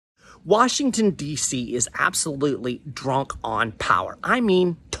Washington, D.C. is absolutely drunk on power. I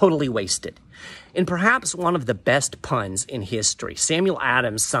mean, totally wasted. In perhaps one of the best puns in history, Samuel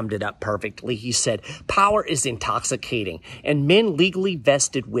Adams summed it up perfectly. He said, "Power is intoxicating, and men legally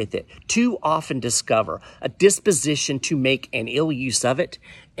vested with it too often discover a disposition to make an ill use of it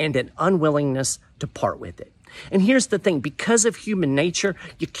and an unwillingness to part with it." And here's the thing, because of human nature,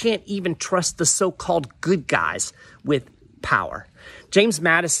 you can't even trust the so-called good guys with power. James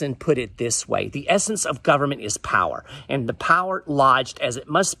Madison put it this way: the essence of government is power, and the power lodged as it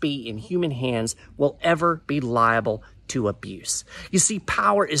must be in human hands will ever be liable to abuse. You see,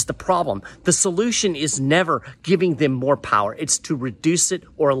 power is the problem. The solution is never giving them more power. It's to reduce it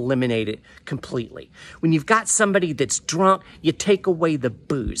or eliminate it completely. When you've got somebody that's drunk, you take away the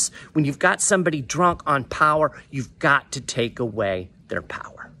booze. When you've got somebody drunk on power, you've got to take away their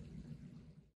power.